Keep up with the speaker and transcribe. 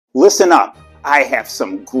Listen up, I have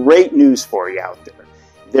some great news for you out there.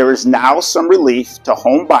 There is now some relief to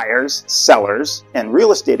home buyers, sellers, and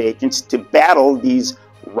real estate agents to battle these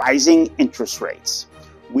rising interest rates.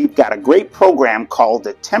 We've got a great program called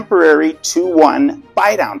the Temporary 2-1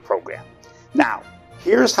 Buydown Program. Now,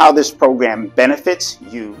 here's how this program benefits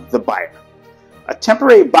you, the buyer. A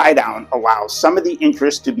temporary buydown allows some of the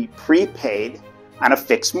interest to be prepaid on a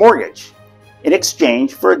fixed mortgage in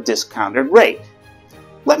exchange for a discounted rate.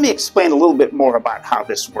 Let me explain a little bit more about how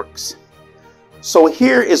this works. So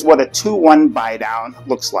here is what a 2-1 buydown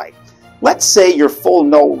looks like. Let's say your full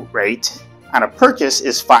note rate on a purchase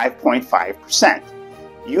is 5.5%.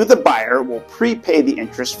 You, the buyer, will prepay the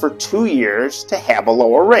interest for 2 years to have a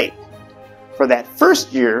lower rate. For that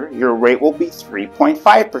first year, your rate will be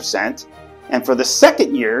 3.5%, and for the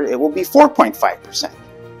second year, it will be 4.5%.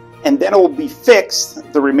 And then it will be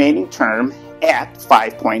fixed the remaining term at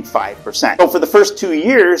 5.5%. So for the first 2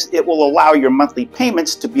 years, it will allow your monthly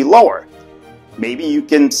payments to be lower. Maybe you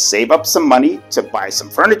can save up some money to buy some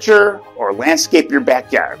furniture or landscape your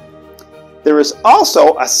backyard. There is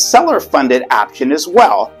also a seller-funded option as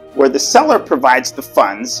well, where the seller provides the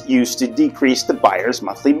funds used to decrease the buyer's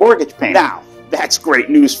monthly mortgage payment. Now, that's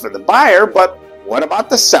great news for the buyer, but what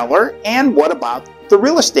about the seller and what about the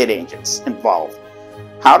real estate agents involved?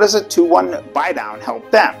 How does a 2-1 buydown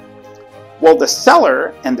help them? Well, the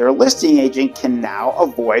seller and their listing agent can now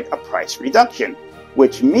avoid a price reduction,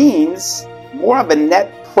 which means more of a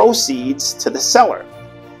net proceeds to the seller.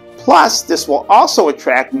 Plus, this will also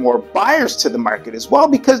attract more buyers to the market as well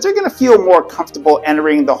because they're going to feel more comfortable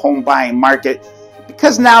entering the home buying market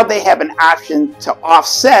because now they have an option to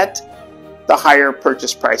offset the higher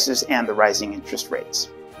purchase prices and the rising interest rates.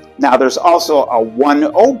 Now, there's also a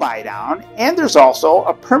 1-0 buydown and there's also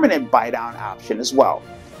a permanent buydown option as well.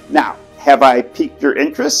 Now, have I piqued your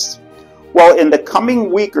interest? Well, in the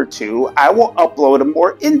coming week or two, I will upload a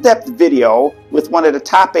more in-depth video with one of the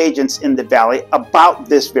top agents in the Valley about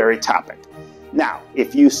this very topic. Now,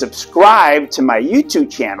 if you subscribe to my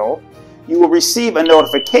YouTube channel, you will receive a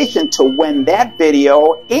notification to when that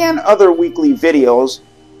video and other weekly videos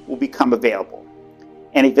will become available.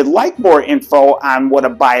 And if you'd like more info on what a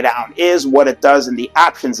buydown is, what it does, and the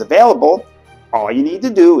options available, all you need to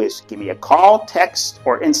do is give me a call, text,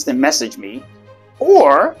 or instant message me,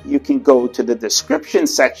 or you can go to the description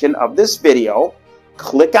section of this video,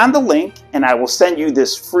 click on the link, and I will send you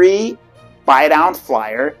this free buydown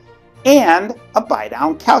flyer and a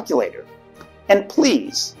buydown calculator. And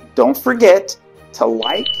please don't forget to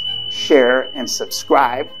like, share, and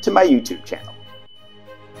subscribe to my YouTube channel.